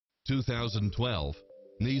2012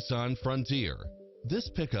 Nissan Frontier. This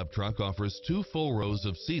pickup truck offers 2 full rows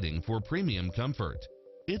of seating for premium comfort.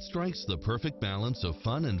 It strikes the perfect balance of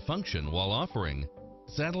fun and function while offering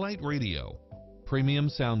satellite radio, premium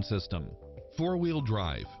sound system, 4-wheel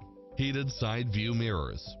drive, heated side view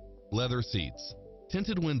mirrors, leather seats,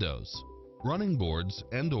 tinted windows, running boards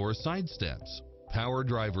and/or side steps, power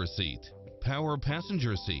driver seat, power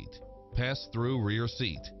passenger seat, pass-through rear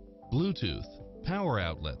seat, Bluetooth, power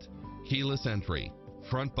outlet, keyless entry,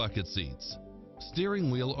 front bucket seats, steering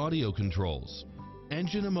wheel audio controls,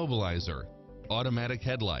 engine immobilizer, automatic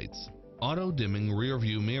headlights, auto-dimming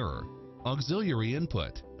rear-view mirror, auxiliary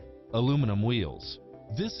input, aluminum wheels.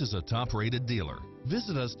 This is a top-rated dealer.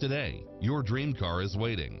 Visit us today. Your dream car is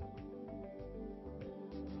waiting.